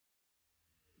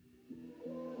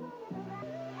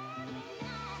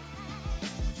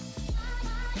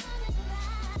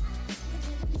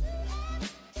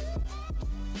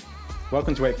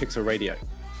Welcome to 8pixel Radio.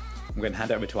 I'm going to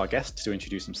hand it over to our guests to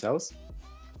introduce themselves.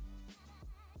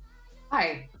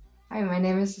 Hi, my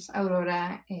name is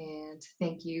Aurora, and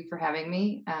thank you for having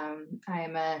me. I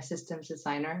am a systems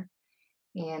designer,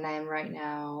 and I am right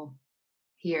now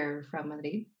here from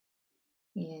Madrid,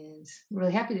 and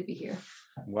really happy to be here.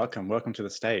 Welcome to the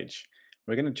stage.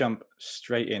 We're going to jump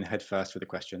straight in headfirst with the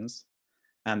questions.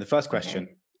 And the first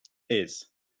question is,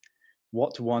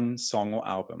 what one song or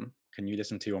album can you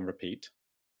listen to on repeat?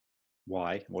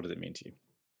 Why? What does it mean to you?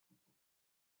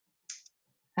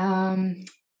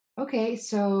 Okay,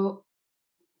 so,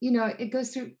 it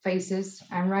goes through phases.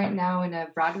 I'm right now in a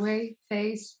Broadway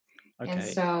phase. Okay. And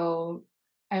so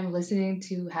I'm listening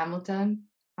to Hamilton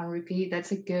on repeat.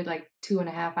 That's a good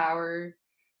 2.5 hour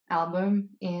album.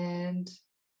 And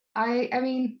I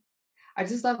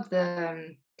just love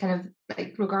the kind of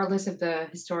regardless of the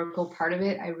historical part of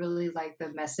it, I really like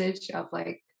the message of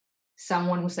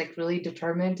someone who's really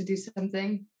determined to do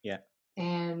something. Yeah.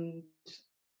 And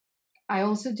I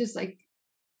also just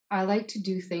I like to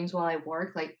do things while I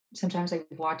work, sometimes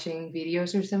watching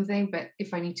videos or something, but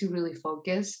if I need to really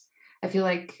focus, I feel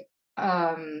like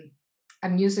a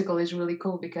musical is really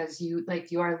cool because you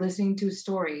are listening to a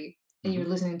story and you're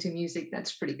listening to music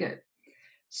that's pretty good.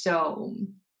 So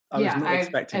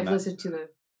I've listened to the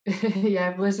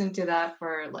I've listened to that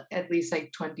for at least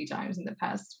 20 times in the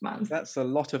past month. That's a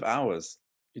lot of hours.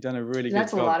 You've done a really good job.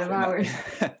 That's a lot of hours.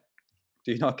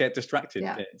 Do you not get distracted?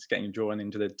 Yeah. It's getting drawn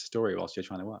into the story whilst you're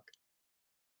trying to work.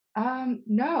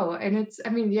 No,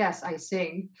 and yes, I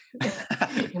sing,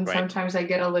 and sometimes I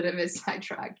get a little bit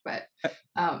sidetracked, but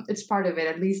it's part of it.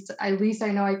 At least I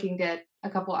know I can get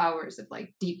a couple hours of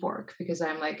deep work because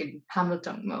I'm in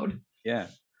Hamilton mode. Yeah,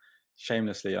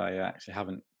 shamelessly, I actually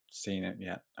haven't seen it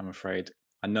yet. I'm afraid.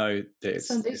 I know that it's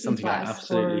something I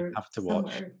absolutely have to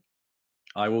watch. Somewhere.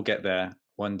 I will get there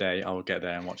one day. I will get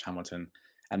there and watch Hamilton,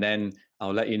 and then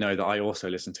I'll let you know that I also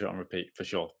listen to it on repeat for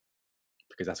sure.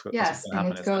 Because that's what's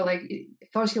and it's go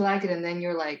first you like it and then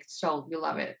you're sold, you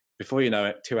love it. Before you know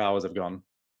it, 2 hours have gone,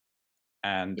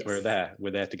 and we're there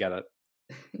together.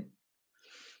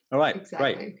 All right,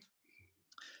 exactly. Great.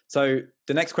 So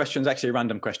the next question is actually a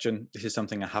random question. This is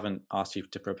something I haven't asked you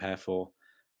to prepare for,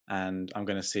 and I'm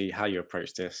going to see how you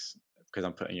approach this because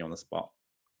I'm putting you on the spot.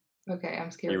 Okay,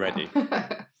 I'm scared. Are you ready?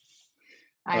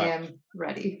 I am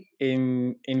ready.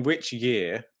 In which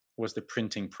year was the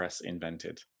printing press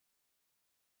invented?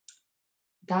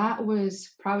 That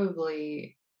was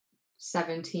probably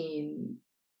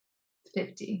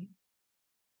 1750.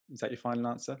 Is that your final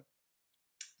answer?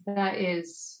 That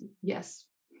is, yes.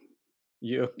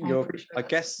 You're sure I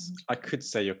guess I could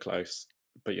say you're close,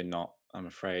 but you're not, I'm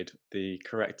afraid. The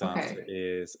correct answer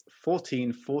is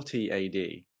 1440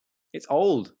 AD. It's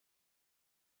old.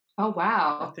 Oh,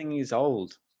 wow. That thing is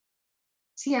old.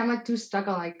 See, I'm too stuck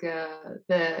on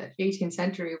the 18th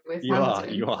century with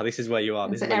Hamilton. You are. This is where you are.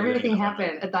 This is everything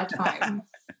happened at that time.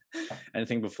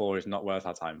 Anything before is not worth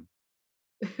our time.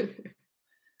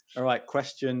 All right,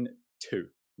 question 2.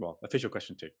 Well, official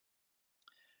question 2.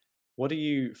 What do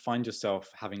you find yourself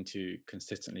having to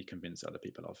consistently convince other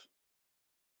people of?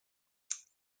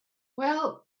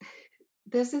 Well,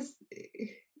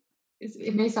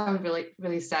 it may sound really,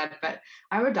 really sad, but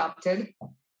I'm adopted.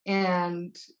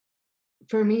 And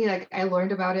for me, I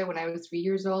learned about it when I was 3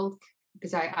 years old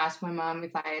because I asked my mom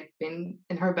if I had been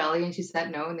in her belly and she said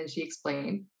no. And then she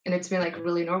explained. And it's been a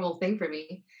really normal thing for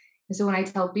me. And so when I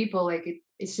tell people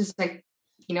it's just I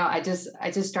just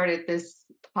started this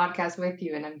podcast with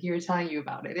you and I'm here telling you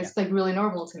about it. It's really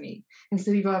normal to me. And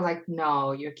so people are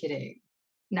no, you're kidding.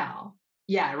 No.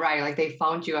 Yeah, right. They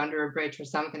found you under a bridge or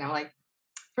something. I'm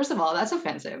first of all, that's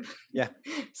offensive. Yeah.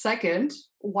 Second,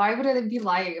 why would I be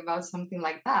lying about something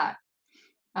like that?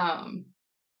 And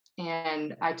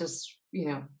I just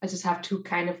have to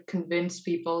kind of convince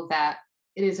people that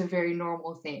it is a very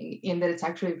normal thing and that it's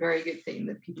actually a very good thing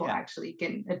that people actually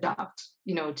can adopt,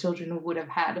 children who would have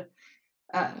had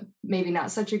maybe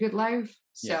not such a good life.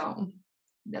 So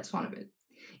that's one of it.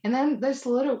 And then there's a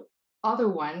little other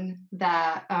one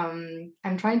that I'm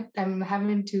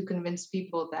having to convince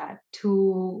people that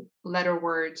 2-letter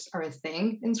words are a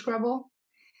thing in Scrabble.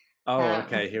 Oh,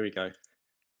 okay. Here we go.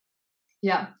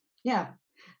 Yeah.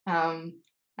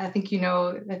 I think you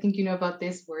know about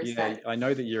these words. Yeah, I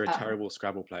know that you're a terrible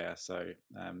Scrabble player, so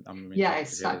I'm really I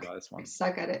suck. About this one. I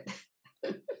suck at it.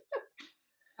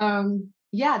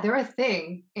 They're a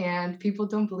thing, and people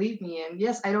don't believe me. And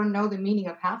yes, I don't know the meaning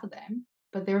of half of them,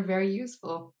 but they're very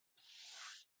useful.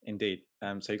 Indeed.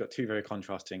 So you've got 2 very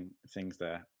contrasting things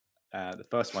there. The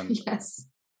first one. Yes.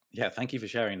 Yeah, thank you for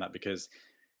sharing that because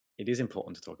it is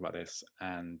important to talk about this,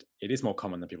 and it is more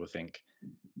common than people think.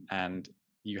 And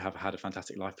you have had a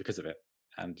fantastic life because of it,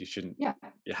 and you shouldn't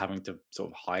be having to sort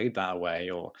of hide that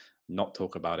away or not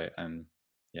talk about it. And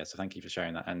yeah, so thank you for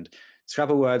sharing that. And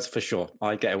Scrabble words, for sure,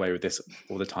 I get away with this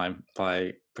all the time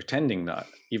by pretending that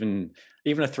even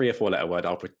a 3 or 4 letter word,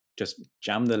 I'll just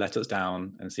jam the letters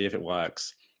down and see if it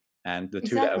works. And the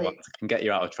 2-letter ones can get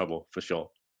you out of trouble for sure.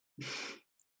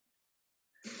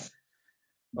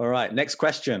 All right, next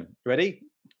question. Ready?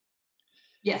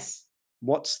 Yes.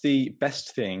 What's the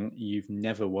best thing you've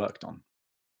never worked on?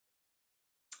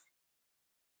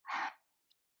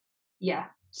 Yeah.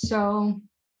 So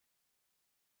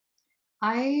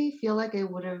I feel like I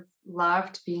would have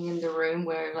loved being in the room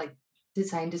where like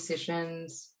design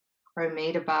decisions are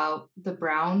made about the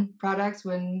Braun products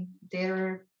when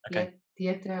they're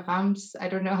Dieter Rams. I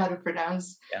don't know how to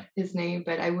pronounce his name,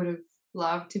 but I would have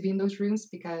loved to be in those rooms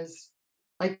because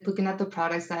like looking at the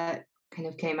products that kind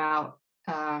of came out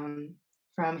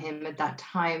from him at that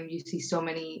time, you see so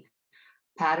many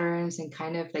patterns and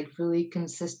kind of like really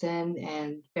consistent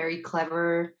and very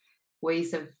clever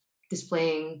ways of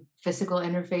displaying physical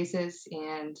interfaces.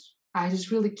 And I was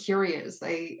just really curious.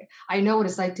 I know what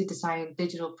it's like to design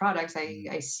digital products.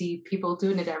 I see people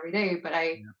doing it every day, but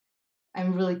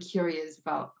I'm really curious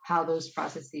about how those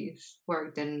processes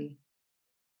worked. And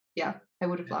yeah, I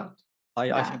would have loved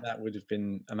I think that would have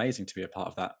been amazing to be a part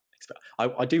of that.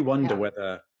 I do wonder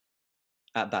whether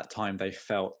at that time they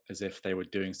felt as if they were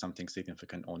doing something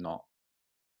significant or not.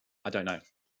 I don't know.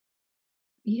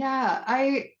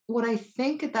 Yeah, what I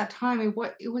think at that time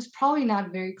it was probably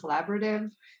not very collaborative.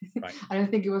 Right. I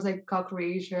don't think it was like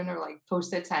co-creation or like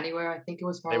post-its anywhere. I think it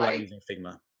was more they like weren't using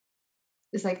Figma.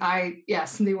 It's like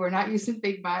yes, they were not using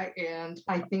Figma, and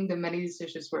I think that many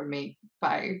decisions were made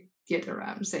by Dieter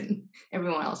Rams and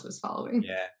everyone else was following.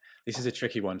 Yeah, this is a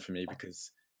tricky one for me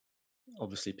because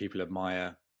obviously people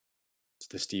admire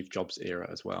the Steve Jobs era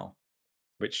as well,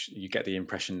 which you get the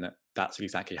impression that that's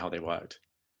exactly how they worked,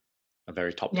 a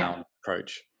very top-down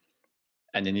approach.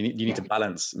 And then you need to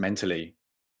balance mentally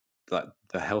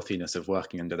the healthiness of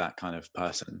working under that kind of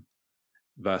person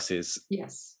versus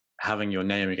having your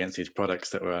name against these products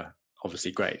that were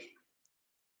obviously great.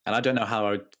 And I don't know how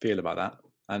I would feel about that.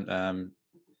 And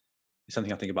it's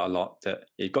something I think about a lot, that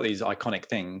you've got these iconic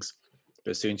things,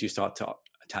 but as soon as you start to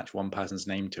attach one person's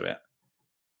name to it,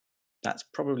 that's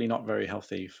probably not very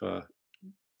healthy for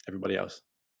everybody else.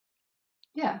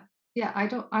 Yeah. I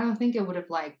don't think I would have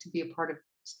liked to be a part of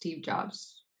Steve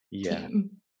Jobs'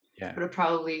 team. Yeah. Would have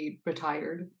probably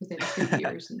retired within 2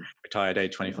 years. And, retired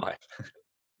age 25.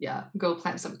 Go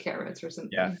plant some carrots or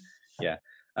something. But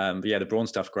yeah, the Braun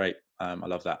stuff, great. I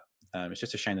love that. It's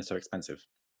just a shame they're so expensive.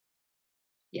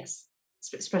 Yes,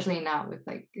 especially now with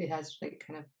like it has like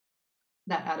kind of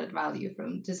that added value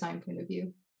from design point of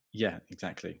view. Yeah,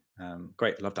 exactly.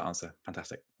 Great, love that answer.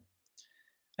 Fantastic.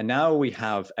 And now we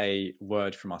have a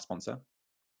word from our sponsor.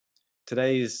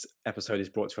 Today's episode is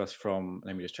brought to us from,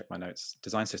 let me just check my notes,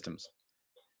 Design Systems.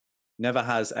 Never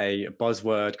has a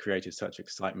buzzword created such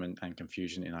excitement and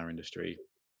confusion in our industry.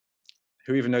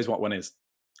 Who even knows what one is?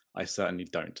 I certainly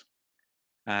don't.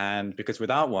 And because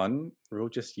without one, we're all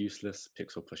just useless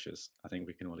pixel pushers. I think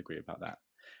we can all agree about that.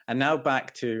 And now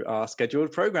back to our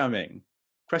scheduled programming.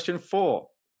 Question 4.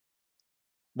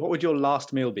 What would your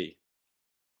last meal be?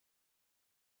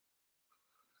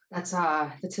 That's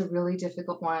a really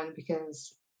difficult one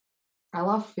because I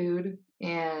love food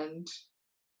and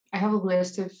I have a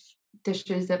list of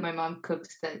dishes that my mom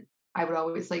cooks that I would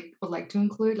always would like to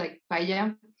include, like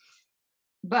paella.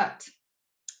 But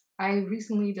I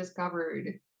recently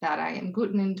discovered that I am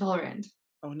gluten intolerant.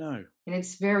 Oh no. And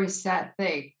it's a very sad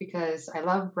thing because I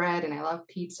love bread and I love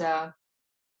pizza.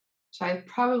 So I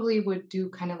probably would do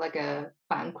kind of like a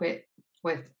banquet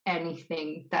with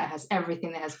anything that has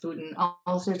everything that has gluten,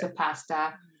 all sorts of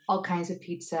pasta, all kinds of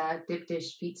pizza, dip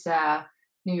dish pizza,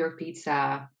 New York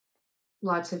pizza,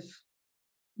 lots of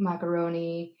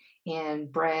macaroni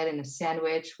and bread and a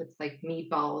sandwich with like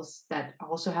meatballs that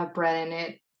also have bread in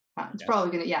it. It's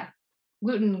probably gonna,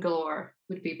 gluten galore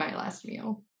would be my last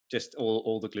meal. Just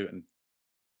all the gluten.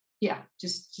 Yeah,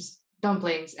 just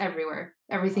dumplings everywhere,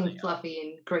 everything fluffy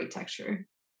and great texture.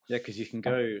 Yeah, because you can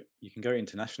go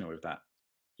international with that.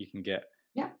 You can get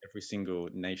every single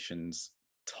nation's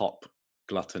top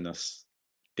gluttonous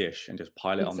dish and just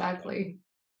pile it on that. Exactly.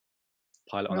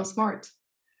 Pile it on. Real smart.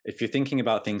 If you're thinking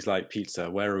about things like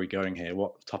pizza, where are we going here?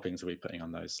 What toppings are we putting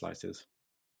on those slices?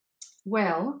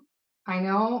 Well, I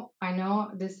know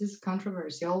this is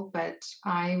controversial, but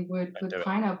I would put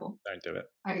pineapple. Don't do it.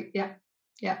 I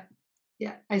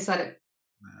said it.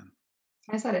 Man.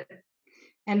 I said it.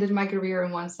 ended my career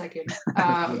in 1 second.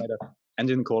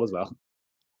 Ending the call as well.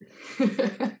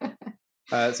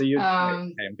 So you, okay,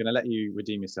 I'm going to let you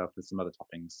redeem yourself with some other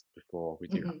toppings before we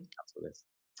do have to cancel this.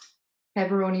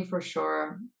 Pepperoni for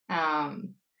sure. I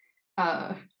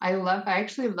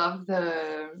actually love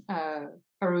the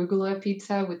arugula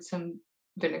pizza with some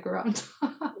vinegar on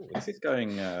top. Ooh, this is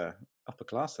going upper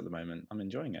class at the moment. I'm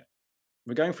enjoying it.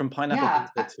 We're going from pineapple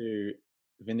pizza to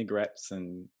vinaigrettes,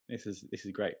 and this is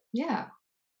great. Yeah,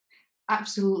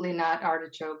 absolutely not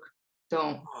artichoke.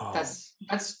 Don't. Oh.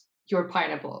 That's your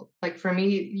pineapple. Like for me,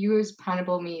 you use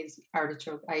pineapple means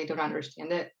artichoke. I don't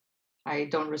understand it. I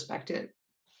don't respect it.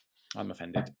 I'm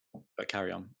offended, but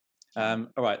carry on.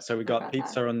 All right, so we got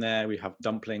pizza on there. We have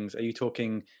dumplings. Are you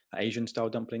talking Asian style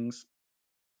dumplings?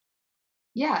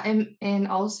 Yeah, and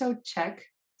also Czech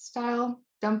style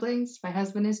dumplings. My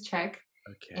husband is Czech.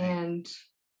 Okay. And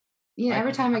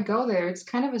every time I go there, it's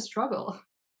kind of a struggle.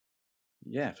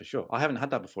 Yeah, for sure. I haven't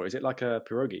had that before. Is it like a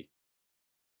pierogi?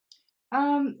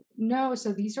 No.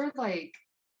 So these are like,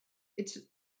 it's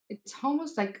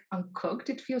almost like uncooked.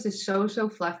 It feels it's so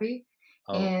fluffy,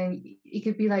 and it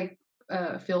could be like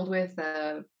filled with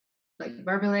like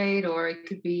marmalade, or it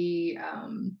could be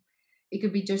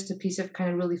just a piece of kind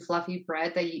of really fluffy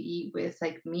bread that you eat with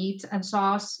like meat and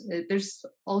sauce. There's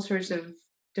all sorts of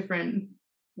different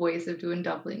ways of doing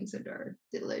dumplings that are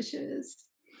delicious.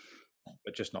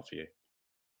 But just not for you.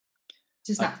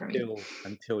 Just not for me.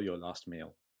 Until your last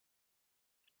meal.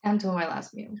 Until my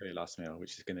last meal. Until your last meal,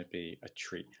 which is going to be a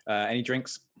treat. Any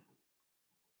drinks?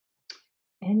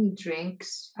 Any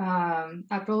drinks?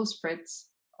 Aperol spritz.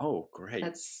 Oh, great!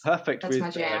 That's perfect. That's with my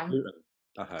jam. Gluten,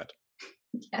 I heard.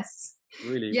 Yes.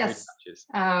 Really. Yes.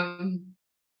 Really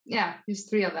yeah, there's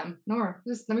 3 of them. Nor,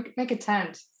 just let me make a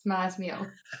tent. It's my last meal.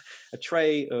 A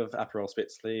tray of Aperol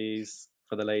spritz, please,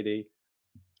 for the lady.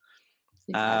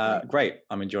 Exactly. Great.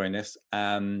 I'm enjoying this.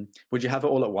 Would you have it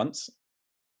all at once?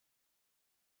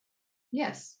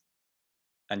 Yes.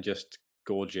 And just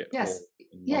gorge it. Yes.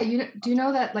 Yeah. Do you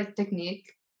know that like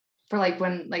technique for like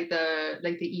when like the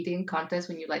eating contest,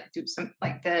 when you like do something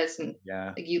like this and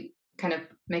like you kind of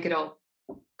make it all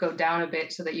go down a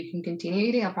bit so that you can continue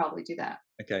eating? I'll probably do that.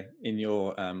 Okay. In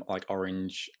your like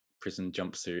orange prison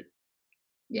jumpsuit.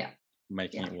 Yeah.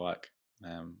 Making it work.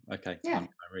 Okay. Yeah.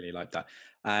 I really like that.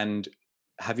 And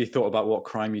have you thought about what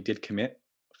crime you did commit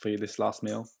for this last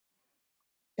meal?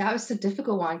 That was a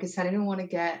difficult one because I didn't want to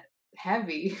get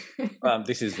heavy.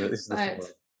 This is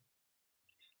the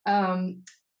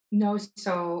no.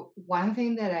 So one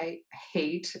thing that I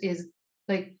hate is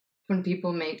like when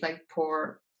people make like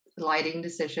poor lighting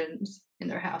decisions in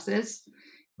their houses.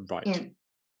 Right. And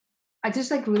I just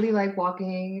like really like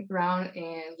walking around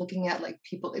and looking at like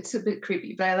people. It's a bit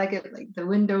creepy, but I like it like the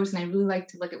windows, and I really like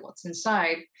to look at what's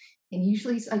inside. And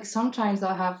usually, like sometimes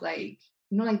they'll have like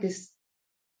like this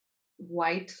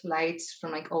white lights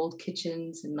from like old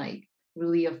kitchens and like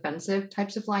really offensive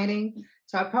types of lighting.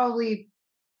 So I'd probably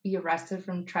be arrested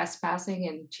from trespassing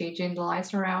and changing the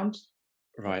lights around.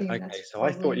 Right. Okay. So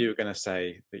I thought you were going to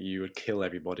say that you would kill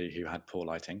everybody who had poor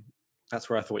lighting. That's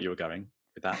where I thought you were going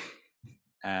with that.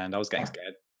 And I was getting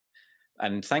scared.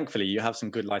 And thankfully, you have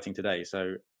some good lighting today.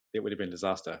 So it would have been a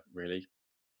disaster, really.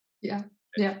 Yeah.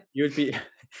 Yeah. You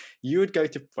would go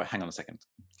to, hang on a second.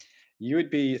 You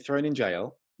would be thrown in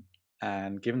jail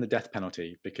and given the death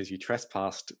penalty because you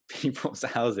trespassed people's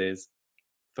houses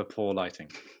for poor lighting.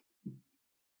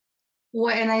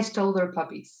 Well, and I stole their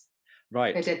puppies.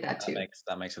 Right. I did that too.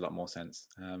 That makes a lot more sense.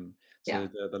 So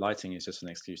the lighting is just an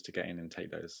excuse to get in and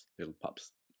take those little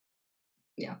pups.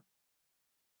 Yeah.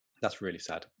 That's really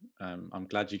sad. I'm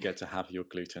glad you get to have your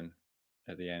gluten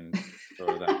at the end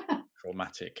for that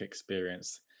traumatic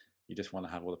experience. You just want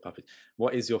to have all the puppies.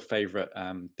 What is your favorite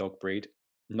dog breed?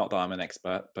 Not that I'm an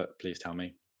expert, but please tell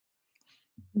me.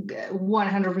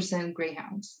 100%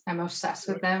 greyhounds. I'm obsessed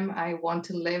with them. I want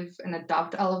to live and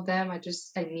adopt all of them. I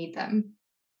need them.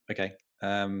 Okay.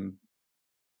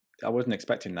 I wasn't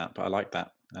expecting that, but I like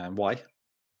that. Why?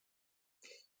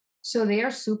 So they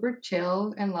are super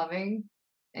chill and loving,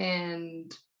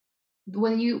 and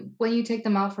when you take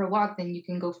them out for a walk, then you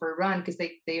can go for a run because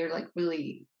they are like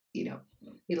really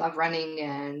they love running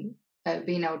and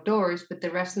being outdoors. But the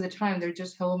rest of the time they're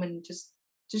just home and just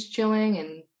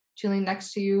chilling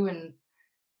next to you, and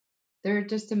they're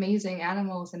just amazing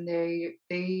animals. And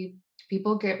they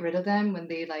people get rid of them when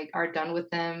they like are done with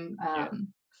them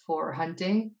for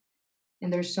hunting,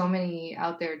 and there's so many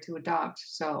out there to adopt.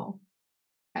 So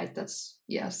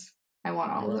yes, I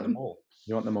want all of them.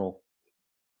 You want them all.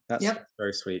 That's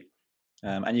very sweet.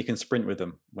 And you can sprint with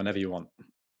them whenever you want.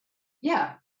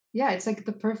 Yeah, it's like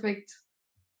the perfect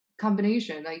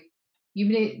combination. Like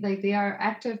Even like they are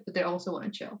active, but they also want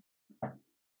to chill.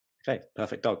 Okay,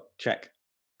 perfect dog. Check.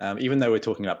 Even though we're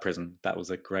talking about prison, that was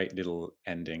a great little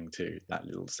ending to that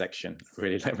little section.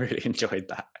 Really, I really enjoyed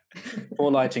that.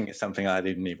 Poor lighting is something I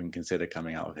didn't even consider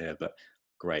coming out of here, but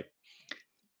great.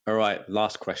 All right,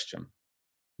 last question.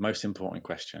 Most important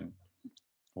question.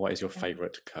 What is your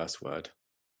favorite curse word?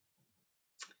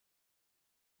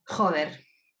 Joder.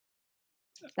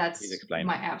 That's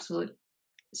my absolute.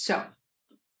 So,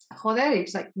 joder,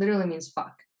 it's like literally means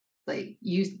fuck. Like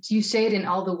you say it in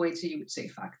all the ways that you would say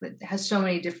fuck. That has so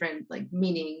many different like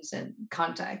meanings and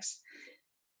contexts,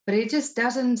 but it just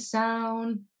doesn't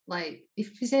sound like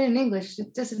if you say it in English,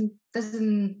 it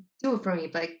doesn't do it for me.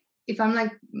 Like if I'm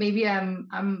like maybe I'm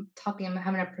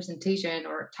having a presentation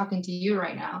or talking to you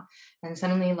right now, and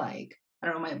suddenly like I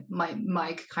don't know my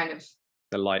mic kind of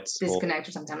the lights disconnect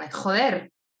or something. I'm like joder,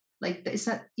 like it's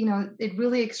not, it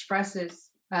really expresses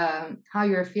how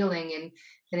you're feeling,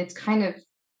 and it's kind of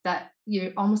that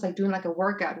you're almost like doing like a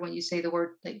workout when you say the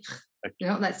word like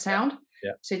that sound.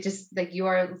 Yeah. So just like you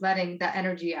are letting that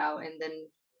energy out, and then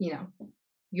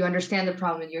you understand the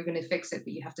problem and you're going to fix it,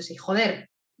 but you have to say joder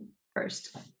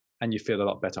first, and you feel a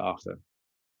lot better after.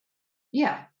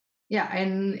 Yeah,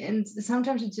 and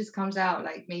sometimes it just comes out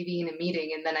like maybe in a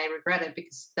meeting, and then I regret it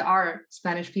because there are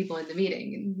Spanish people in the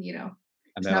meeting, and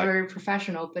it's not very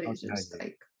professional, but it's just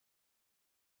like.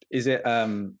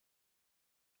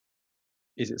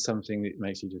 Is it something that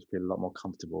makes you just feel a lot more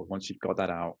comfortable once you've got that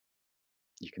out?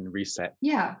 You can reset.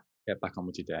 Yeah. Get back on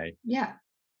with your day. Yeah,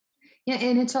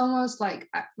 and it's almost like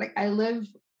I live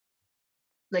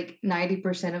like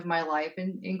 90% of my life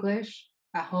in English.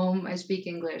 At home, I speak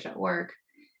English. At work,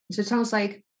 so it's almost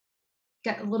like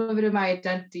get a little bit of my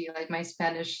identity, like my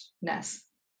Spanishness,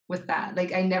 with that.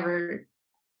 Like I never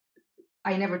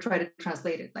try to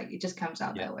translate it. Like it just comes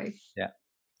out that way.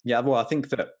 Yeah. Well, I think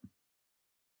that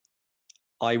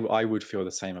I would feel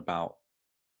the same about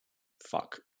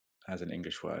fuck as an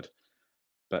English word,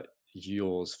 but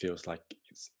yours feels like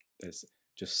there's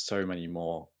just so many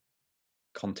more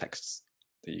contexts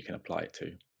that you can apply it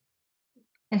to.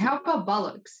 And how about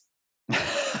bollocks?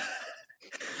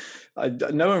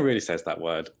 No one really says that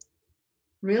word.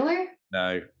 Really?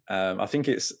 No. I think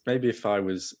it's maybe if I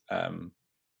was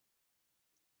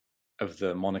of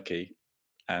the monarchy,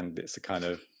 and it's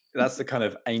that's the kind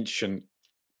of ancient,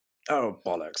 oh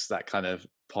bollocks, that kind of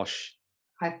posh.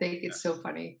 I think it's so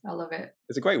funny. I love it.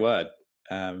 It's a great word.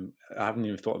 I haven't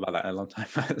even thought about that in a long time.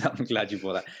 I'm glad you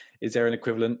brought that. Is there an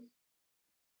equivalent?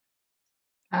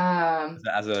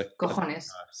 As a cojones.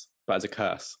 But as a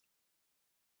curse.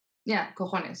 Yeah,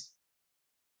 cojones.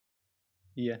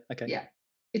 Yeah. Okay. Yeah,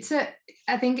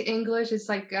 I think English is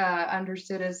like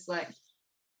understood as like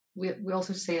we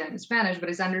also say that in Spanish, but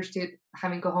it's understood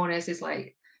having cojones is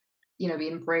like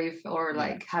being brave or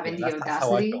like having the audacity. That's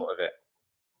how I thought of it.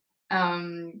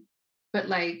 But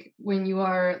like when you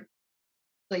are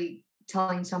like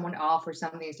telling someone off or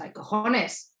something, it's like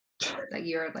cojones. Like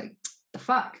you're like the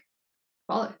fuck,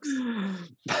 bollocks.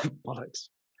 Bollocks.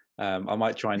 I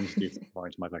might try and do some more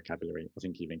into my vocabulary. I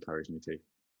think you've encouraged me to.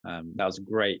 That was a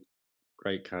great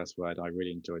curse word. I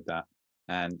really enjoyed that,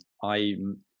 and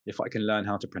if I can learn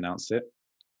how to pronounce it,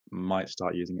 might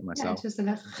start using it myself. Yeah, just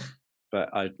enough. But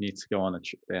I need to go on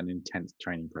an intense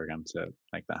training program to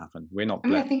make that happen. We're not.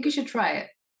 I think you should try it.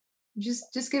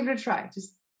 Just give it a try.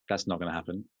 That's not going to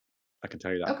happen. I can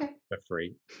tell you that for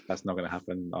free. That's not going to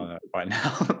happen right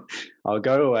now. I'll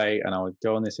go away and I'll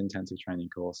go on this intensive training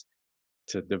course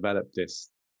to develop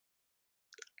this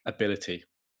ability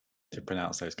to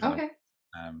pronounce those kind of.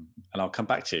 And I'll come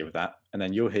back to you with that, and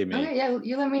then you'll hear me. Okay, yeah,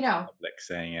 you let me know. Public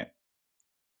saying it,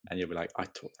 and you'll be like, "I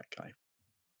taught that guy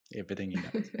everything he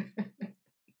knows."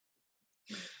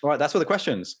 All right, that's all the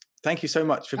questions. Thank you so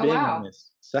much for being on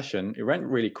this session. It went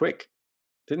really quick,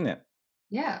 didn't it?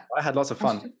 Yeah. I had lots of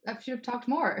fun. I should have talked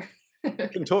more. You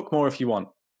can talk more if you want.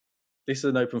 This is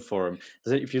an open forum.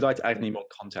 If you'd like to add any more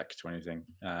context or anything,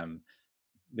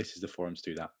 this is the forum to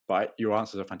do that. But your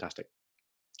answers are fantastic.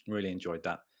 Really enjoyed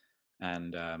that.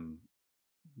 And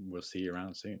we'll see you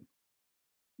around soon.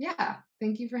 Yeah.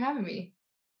 Thank you for having me.